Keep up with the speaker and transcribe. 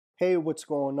Hey, what's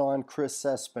going on? Chris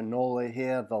Espinola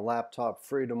here, the laptop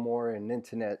freedom warrior and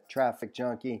internet traffic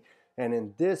junkie. And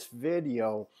in this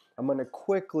video, I'm going to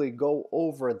quickly go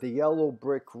over the Yellow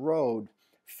Brick Road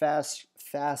Fast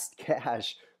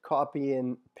Cash copy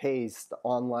and paste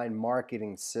online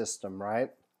marketing system,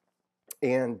 right?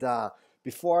 And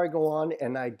before I go on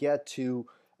and I get to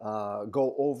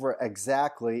go over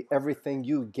exactly everything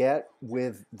you get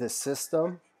with the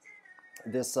system,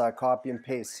 this copy and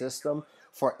paste system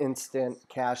for instant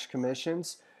cash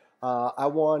commissions. I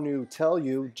want to tell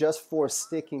you, just for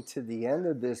sticking to the end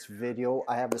of this video,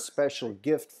 I have a special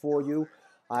gift for you.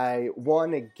 I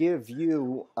want to give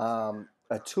you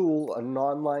a tool, an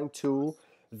online tool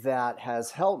that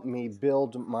has helped me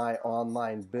build my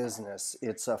online business.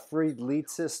 It's a free lead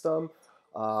system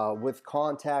with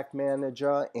contact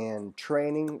manager and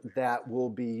training that will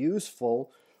be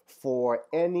useful for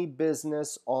any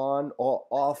business on or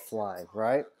offline,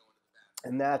 right?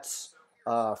 And that's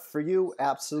for you,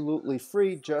 absolutely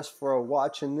free, just for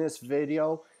watching this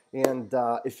video. And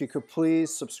if you could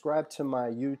please subscribe to my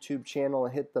YouTube channel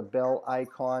and hit the bell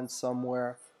icon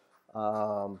somewhere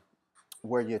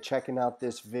where you're checking out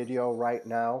this video right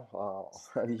now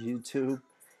on YouTube.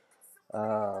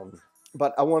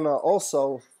 But I want to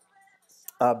also,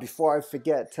 before I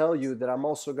forget, tell you that I'm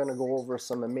also going to go over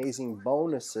some amazing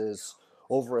bonuses,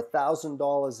 over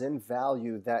 $1,000 in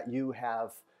value that you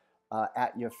have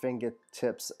at your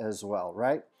fingertips as well,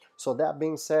 right? So that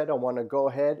being said, I want to go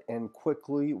ahead and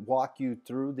quickly walk you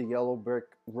through the Yellow Brick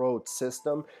Road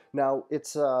system. Now,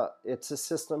 it's a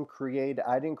system created.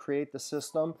 I didn't create the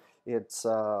system. It's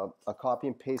a copy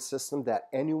and paste system that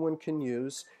anyone can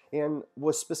use and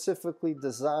was specifically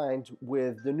designed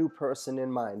with the new person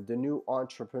in mind, the new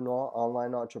entrepreneur,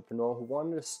 online entrepreneur who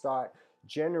wanted to start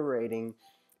generating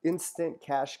instant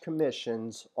cash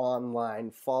commissions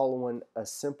online following a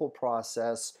simple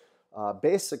process,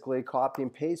 basically copy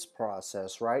and paste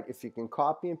process, right? If you can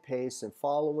copy and paste and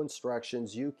follow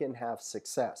instructions, you can have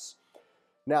success.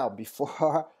 Now,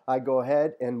 before I go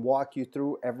ahead and walk you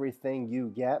through everything you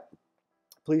get,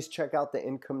 please check out the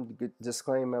income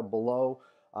disclaimer below.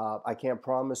 I can't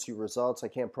promise you results. I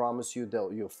can't promise you that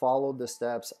you'll follow the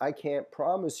steps. I can't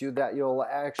promise you that you'll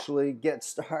actually get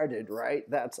started, right?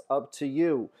 That's up to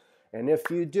you. And if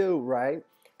you do, right,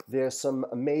 there's some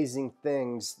amazing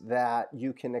things that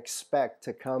you can expect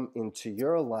to come into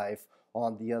your life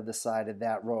on the other side of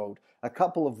that road. A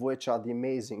couple of which are the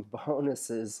amazing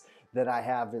bonuses that I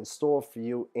have in store for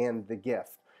you and the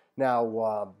gift.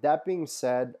 Now, that being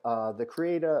said, the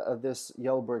creator of this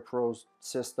Yellow Brick Road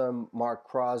system, Mark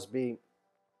Crosby,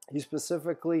 he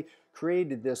specifically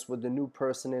created this with the new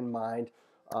person in mind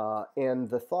and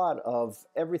the thought of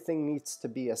everything needs to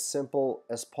be as simple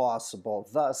as possible,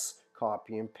 thus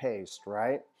copy and paste,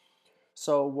 right?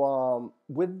 So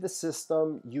with the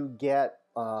system, you get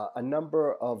a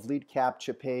number of lead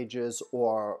capture pages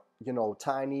or,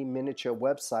 tiny miniature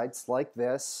websites like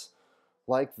this,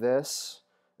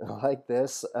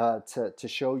 to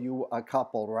show you a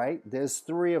couple, right? There's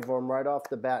 3 of them right off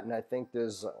the bat, and I think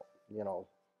there's,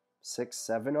 6,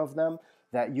 7 of them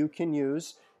that you can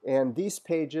use. And these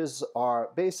pages are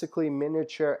basically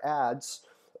miniature ads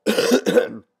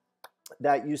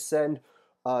that you send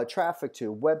traffic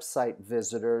to, website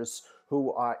visitors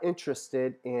who are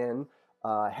interested in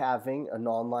having an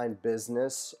online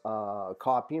business,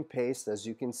 copy and paste, as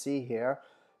you can see here.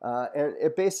 And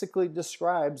it basically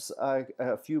describes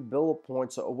a few bullet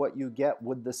points of what you get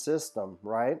with the system,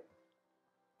 right?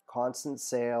 Constant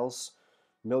sales,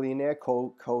 millionaire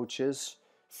coaches,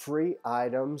 free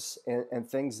items, and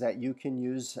things that you can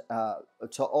use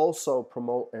to also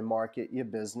promote and market your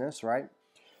business, right?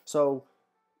 So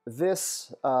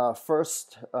this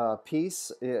first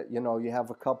piece, you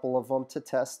have a couple of them to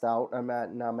test out.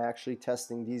 I'm actually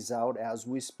testing these out as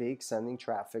we speak, sending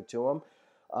traffic to them.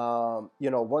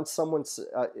 Once someone's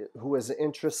who is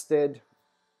interested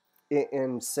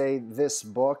in, say, this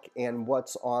book and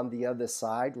what's on the other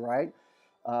side, right?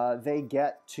 They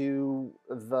get to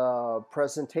the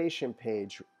presentation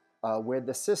page where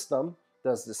the system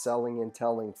does the selling and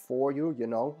telling for you,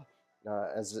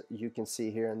 as you can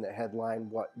see here in the headline,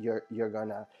 what you're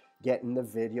gonna get in the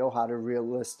video, how to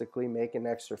realistically make an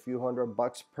extra few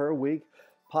 $100 per week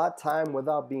part-time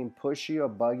without being pushy or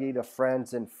buggy to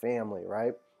friends and family,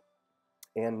 right?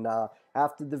 And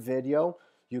after the video,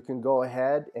 you can go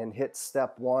ahead and hit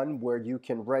step 1 where you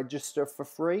can register for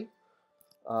free.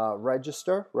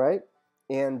 Register, right?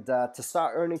 And to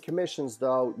start earning commissions,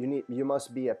 though, you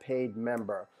must be a paid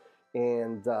member.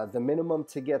 And the minimum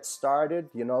to get started,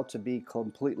 to be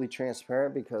completely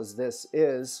transparent, because this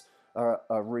is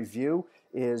a review,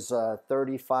 is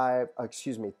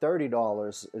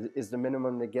 $30 is the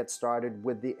minimum to get started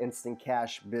with the instant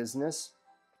cash business.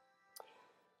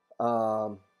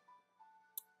 And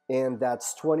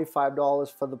that's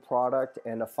 $25 for the product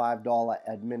and a $5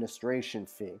 administration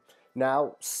fee.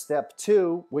 Now, step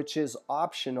two, which is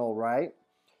optional, right?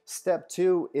 Step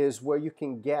two is where you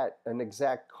can get an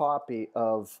exact copy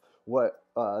of what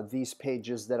these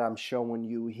pages that I'm showing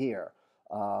you here.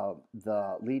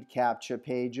 The lead capture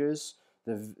pages,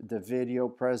 the video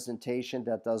presentation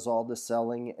that does all the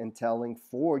selling and telling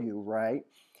for you, right?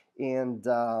 And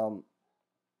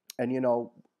you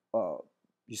know,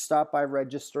 you start by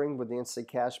registering with the Instant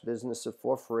Cash Business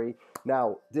for free.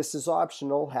 Now, this is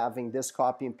optional. Having this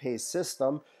copy and paste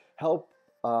system help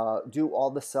do all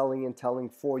the selling and telling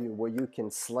for you, where you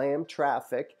can slam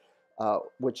traffic,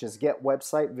 which is get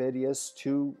website videos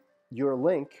to your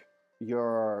link,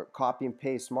 your copy and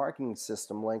paste marketing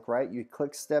system link, right? You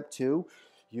click step two,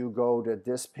 you go to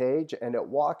this page, and it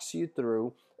walks you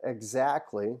through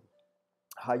exactly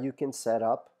how you can set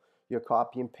up your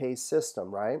copy and paste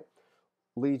system, right?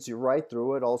 Leads you right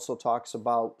through it. Also talks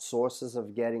about sources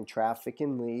of getting traffic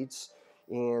and leads,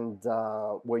 and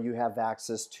where you have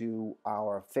access to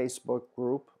our Facebook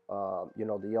group, you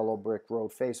know, the Yellow Brick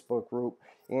Road Facebook group,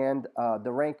 and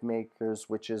the Rank Makers,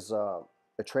 which is a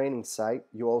training site.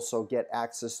 You also get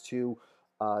access to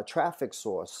traffic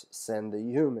source, Send the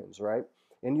Humans, right?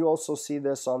 And you also see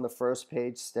this on the first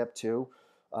page, step two,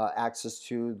 access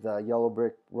to the Yellow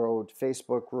Brick Road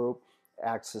Facebook group,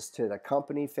 access to the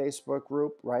company Facebook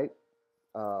group, right?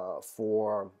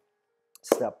 For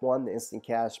step one, the Instant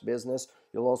Cash Business.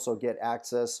 You'll also get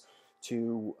access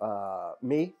to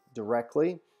me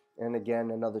directly, and again,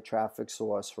 another traffic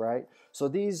source, right? So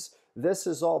this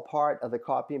is all part of the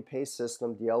copy and paste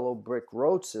system, the Yellow Brick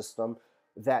Road system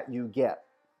that you get,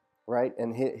 right?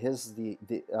 And here's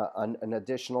an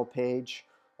additional page,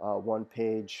 one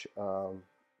page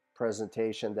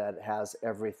presentation that has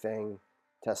everything,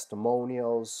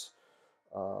 testimonials.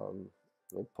 Let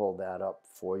me pull that up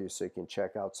for you so you can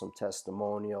check out some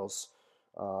testimonials.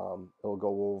 It'll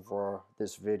go over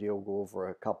this video, go over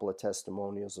a couple of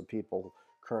testimonials of people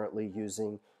currently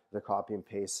using the copy and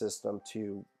paste system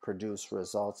to produce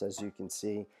results. As you can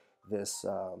see, this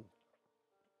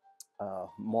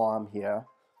mom here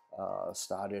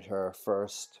started her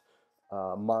first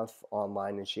month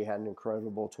online, and she had an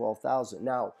incredible 12,000.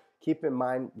 Now, keep in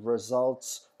mind,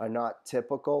 results are not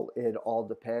typical. It all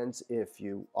depends. If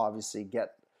you obviously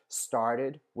get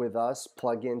started with us,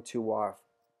 plug into our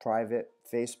private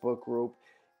Facebook group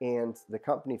and the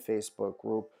company Facebook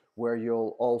group, where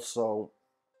you'll also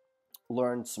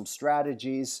learn some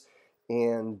strategies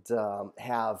and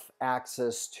have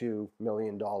access to $1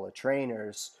 million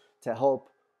trainers to help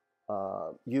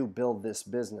you build this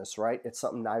business, right? It's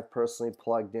something I've personally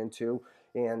plugged into,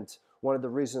 and one of the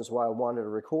reasons why I wanted to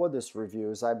record this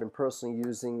review is I've been personally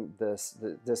using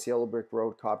this Yellow Brick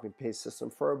Road copy and paste system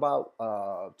for about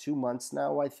 2 months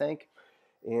now, I think,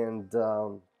 and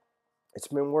it's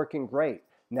been working great.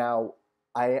 Now,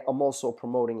 I am also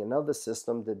promoting another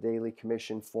system, the Daily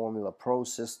Commission Formula Pro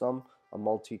system, a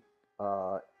multi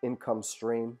income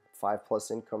stream,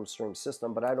 5+ income stream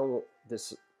system, but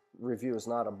this review is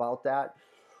not about that.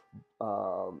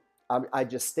 I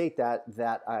just state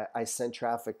that I send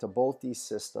traffic to both these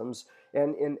systems,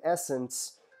 and in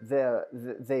essence,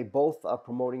 they both are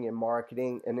promoting and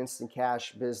marketing an instant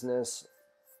cash business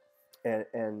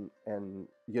and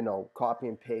you know, copy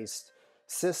and paste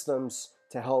systems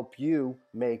to help you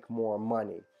make more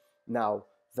money. Now,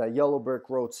 the Yellow Brick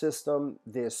Road system,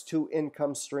 there's 2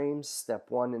 income streams, step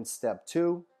 1 and step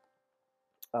 2,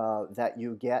 that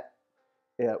you get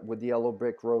with the Yellow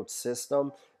Brick Road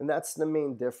system, and that's the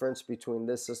main difference between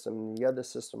this system and the other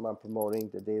system I'm promoting,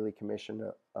 the Daily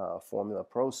Commission Formula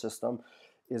Pro system,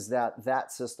 is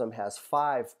that system has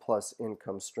 5+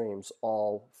 income streams,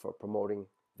 all for promoting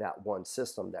that one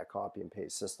system, that copy and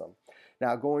paste system.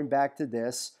 Now, going back to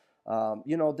this,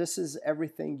 you know, this is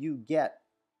everything you get.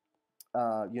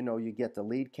 You know, you get the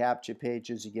lead capture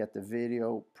pages, you get the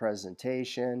video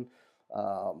presentation,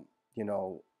 you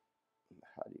know,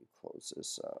 how do you close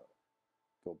this?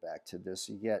 Go back to this.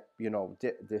 You get, you know,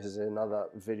 this is another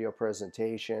video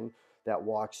presentation that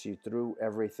walks you through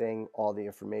everything. All the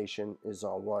information is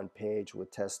on one page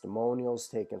with testimonials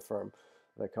taken from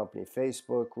the company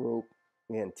Facebook group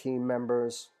and team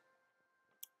members.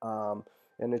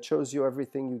 And it shows you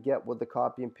everything you get with the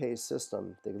copy and paste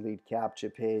system, the lead capture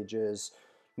pages.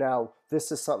 Now,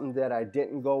 this is something that I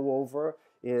didn't go over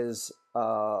is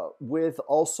with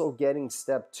also getting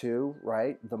step 2,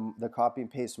 right, the copy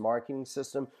and paste marketing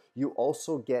system, you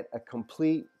also get a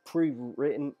complete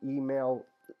pre-written email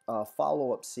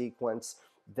follow-up sequence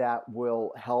that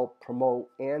will help promote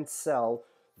and sell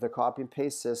the copy and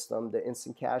paste system, the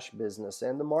instant cash business,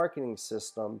 and the marketing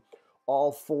system,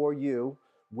 all for you,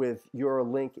 with your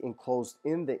link enclosed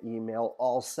in the email,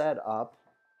 all set up.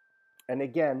 And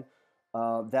again,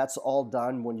 that's all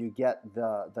done when you get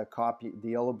the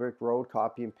Yellow Brick Road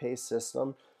copy and paste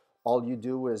system. All you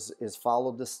do is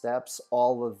follow the steps.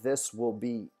 All of this will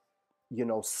be,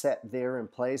 set there in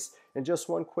place. And just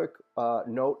one quick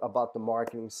note about the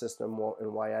marketing system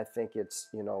and why I think it's,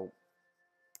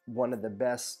 one of the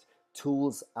best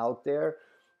tools out there,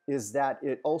 is that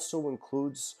it also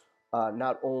includes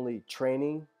not only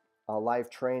training, live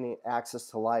training, access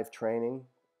to live training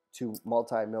to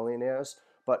multimillionaires,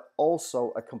 but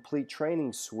also a complete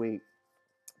training suite,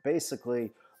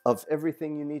 basically, of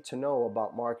everything you need to know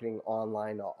about marketing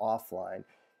online or offline.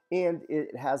 And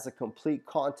it has a complete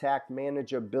contact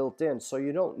manager built in, so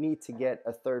you don't need to get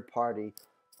a third-party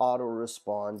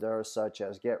autoresponder such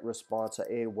as GetResponse or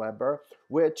Aweber,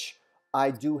 which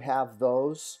I do have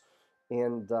those.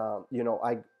 And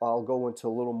I'll go into a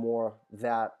little more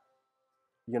that,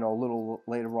 a little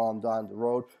later on down the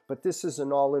road. But this is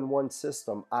an all-in-one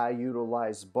system. I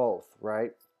utilize both,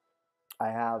 right? I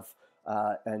have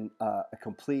a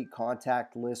complete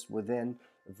contact list within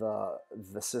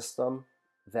the system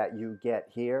that you get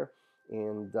here.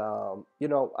 And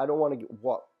I don't want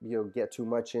to get too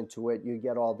much into it. You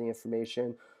get all the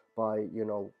information by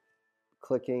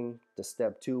clicking the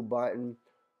step 2 button,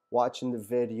 watching the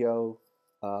video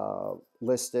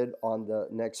listed on the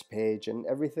next page, and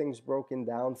everything's broken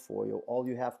down for you. All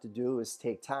you have to do is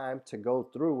take time to go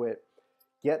through it,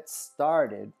 get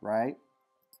started, right,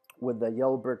 with the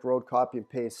Yellow Brick Road copy and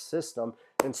paste system,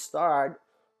 and start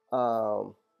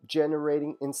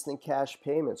generating instant cash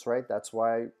payments, right? That's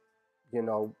why,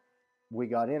 we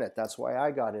got in it. That's why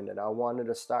I got in it. I wanted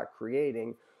to start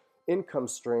creating income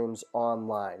streams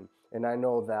online. And I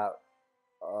know that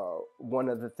one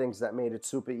of the things that made it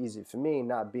super easy for me,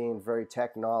 not being very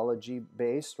technology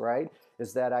based, right,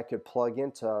 is that I could plug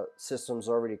into systems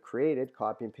already created,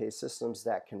 copy and paste systems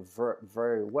that convert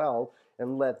very well,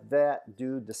 and let that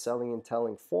do the selling and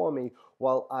telling for me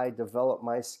while I develop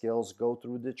my skills, go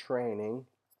through the training,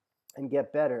 and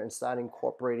get better and start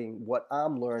incorporating what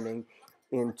I'm learning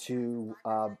into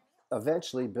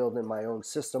eventually building my own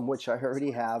system, which I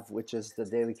already have, which is the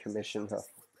Daily Commission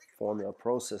Formula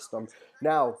Pro system.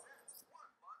 Now,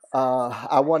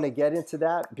 I want to get into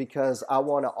that because I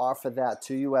want to offer that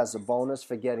to you as a bonus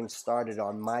for getting started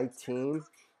on my team.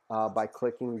 By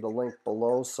clicking the link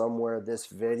below somewhere this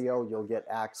video, you'll get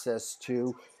access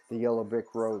to the Yellow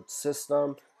Brick Road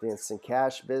system, the instant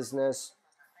cash business.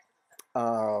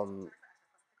 And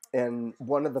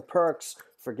one of the perks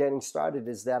for getting started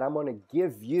is that I'm going to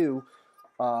give you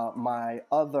my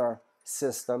other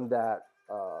system that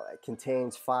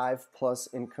contains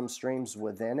 5+ income streams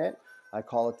within it. I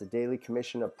call it the Daily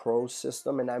Commissioner Pro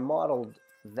system, and I modeled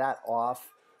that off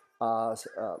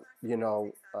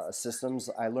systems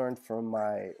I learned from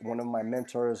one of my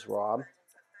mentors, Rob.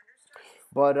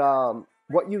 But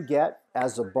what you get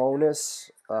as a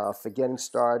bonus for getting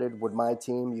started with my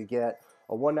team, you get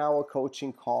a 1-hour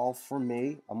coaching call from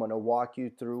me. I'm going to walk you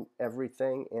through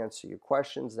everything, answer your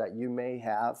questions that you may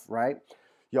have, right?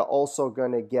 You're also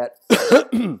going to get,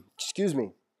 excuse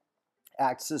me,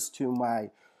 access to my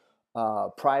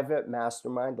private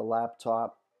mastermind, the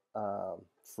laptop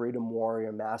Freedom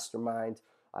Warrior Mastermind.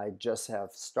 I just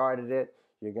have started it.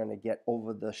 You're going to get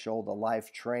over-the-shoulder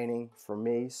live training from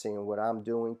me, seeing what I'm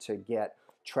doing to get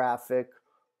traffic,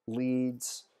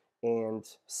 leads, and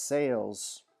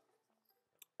sales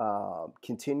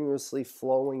continuously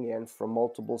flowing in from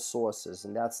multiple sources.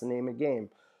 And that's the name of the game.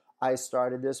 I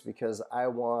started this because I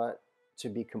want to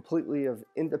be completely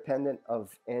independent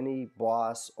of any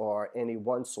boss or any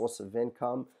one source of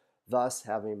income, thus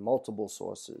having multiple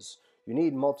sources. You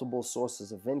need multiple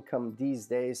sources of income these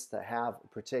days to have a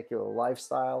particular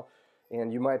lifestyle.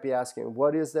 And you might be asking,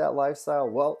 what is that lifestyle?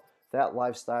 Well, that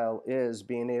lifestyle is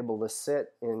being able to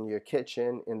sit in your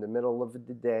kitchen in the middle of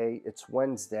the day. It's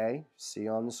Wednesday, see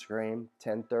on the screen,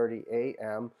 10:30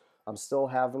 a.m. I'm still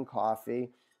having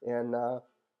coffee, and I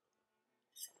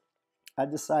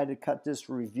decided to cut this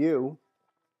review,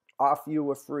 offer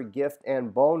you a free gift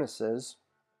and bonuses.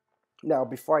 Now,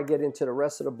 before I get into the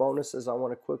rest of the bonuses, I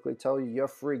want to quickly tell you your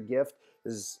free gift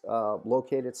is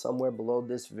located somewhere below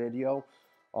this video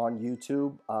on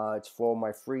YouTube. It's for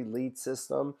my free lead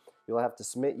system. You'll have to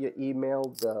submit your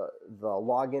email. The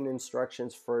login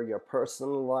instructions for your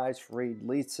personalized free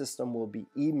lead system will be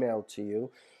emailed to you.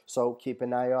 So keep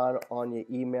an eye out on your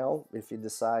email if you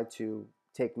decide to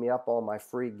take me up on my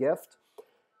free gift.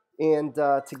 And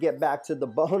to get back to the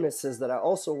bonuses that I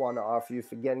also want to offer you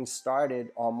for getting started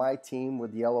on my team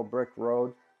with Yellow Brick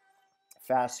Road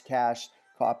Fast Cash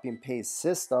Copy and Paste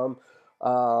System.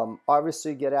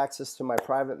 Obviously, you get access to my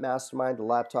private mastermind, the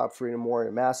Laptop Freedom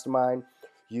Warrior Mastermind.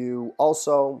 You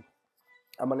also,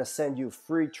 I'm going to send you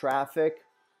free traffic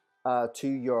to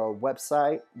your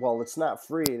website. Well, it's not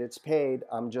free, it's paid.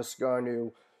 I'm just going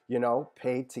to,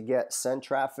 pay to send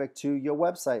traffic to your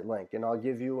website link. And I'll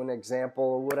give you an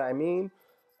example of what I mean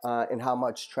and how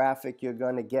much traffic you're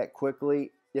going to get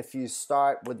quickly if you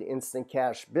start with the instant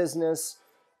cash business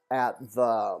at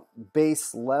the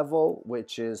base level,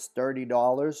 which is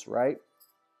 $30, right?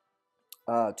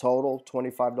 Total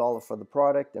 $25 for the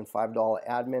product and $5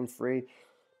 admin free.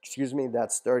 Excuse me,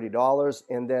 that's $30.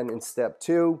 And then in step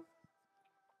 2,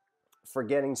 for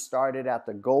getting started at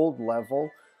the gold level,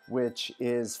 which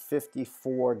is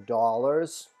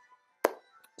 $54.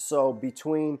 So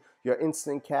between your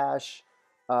instant cash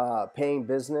paying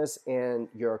business and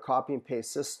your copy and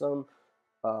paste system,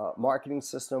 marketing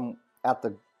system at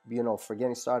the, for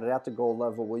getting started at the gold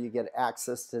level, where you get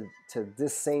access to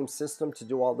this same system to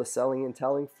do all the selling and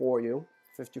telling for you,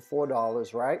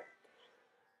 $54, right?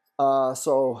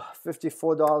 So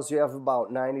 $54, you have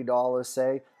about $90,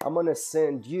 say. I'm going to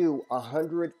send you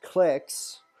 100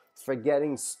 clicks for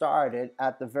getting started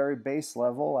at the very base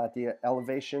level, at the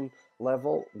elevation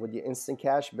level with your instant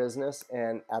cash business,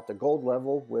 and at the gold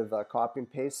level with a copy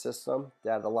and paste system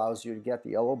that allows you to get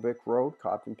the Yellow Brick Road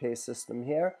copy and paste system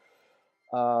here.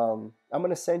 I'm going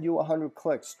to send you 100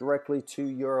 clicks directly to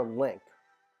your link.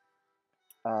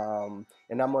 And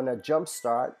I'm going to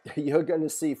jumpstart. You're going to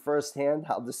see firsthand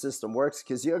how the system works,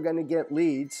 because you're going to get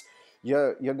leads.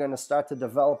 You're going to start to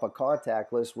develop a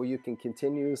contact list where you can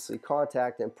continuously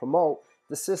contact and promote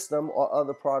the system or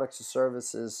other products or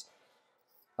services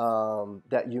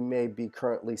that you may be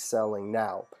currently selling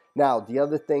now. Now, the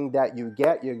other thing that you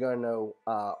get, you're going to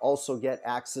also get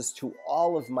access to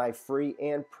all of my free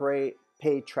and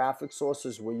paid traffic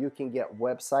sources, where you can get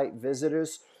website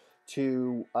visitors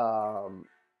to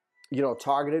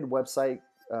targeted website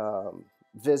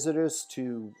visitors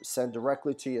to send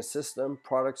directly to your system,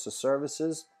 products or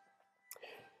services.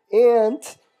 And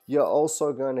you're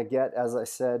also going to get, as I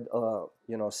said, a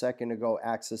second ago,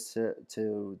 access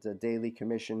to the Daily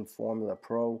Commission Formula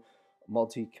Pro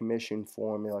multi-commission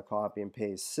formula copy and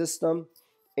paste system.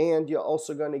 And you're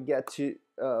also going to get to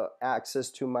access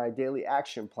to my daily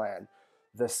action plan.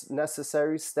 The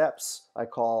necessary steps I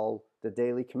call the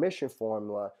daily commission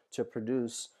formula to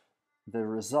produce the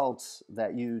results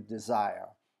that you desire.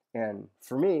 And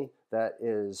for me, that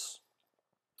is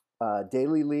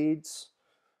daily leads,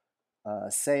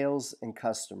 sales, and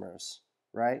customers,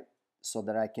 right? So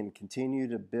that I can continue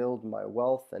to build my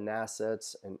wealth and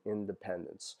assets and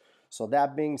independence. So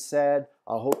that being said,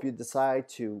 I hope you decide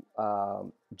to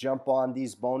jump on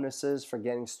these bonuses for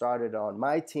getting started on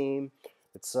my team.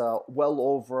 It's well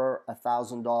over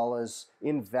 $1,000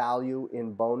 in value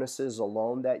in bonuses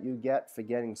alone that you get for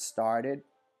getting started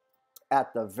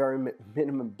at the very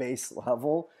minimum base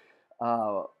level,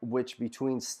 which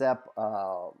between step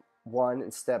 1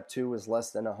 and step 2 is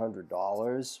less than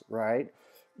 $100, right?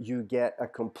 You get a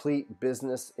complete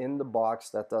business in the box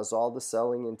that does all the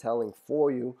selling and telling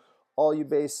for you. All you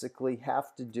basically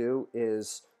have to do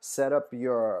is set up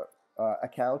your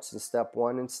accounts in step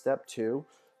 1 and step 2.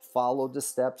 Follow the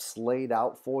steps laid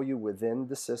out for you within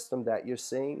the system that you're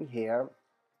seeing here,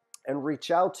 and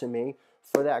reach out to me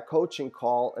for that coaching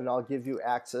call, and I'll give you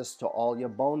access to all your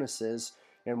bonuses.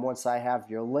 And once I have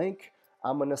your link,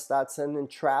 I'm going to start sending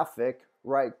traffic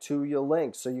right to your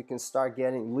link so you can start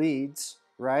getting leads,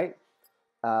 right?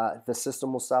 The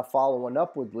system will start following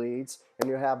up with leads, and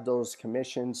you'll have those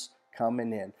commissions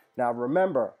coming in. Now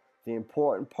remember, the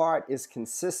important part is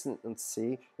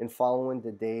consistency in following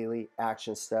the daily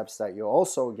action steps that you'll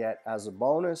also get as a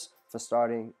bonus for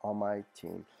starting on my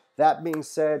team. That being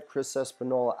said, Chris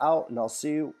Espinola out, and I'll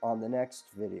see you on the next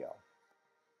video.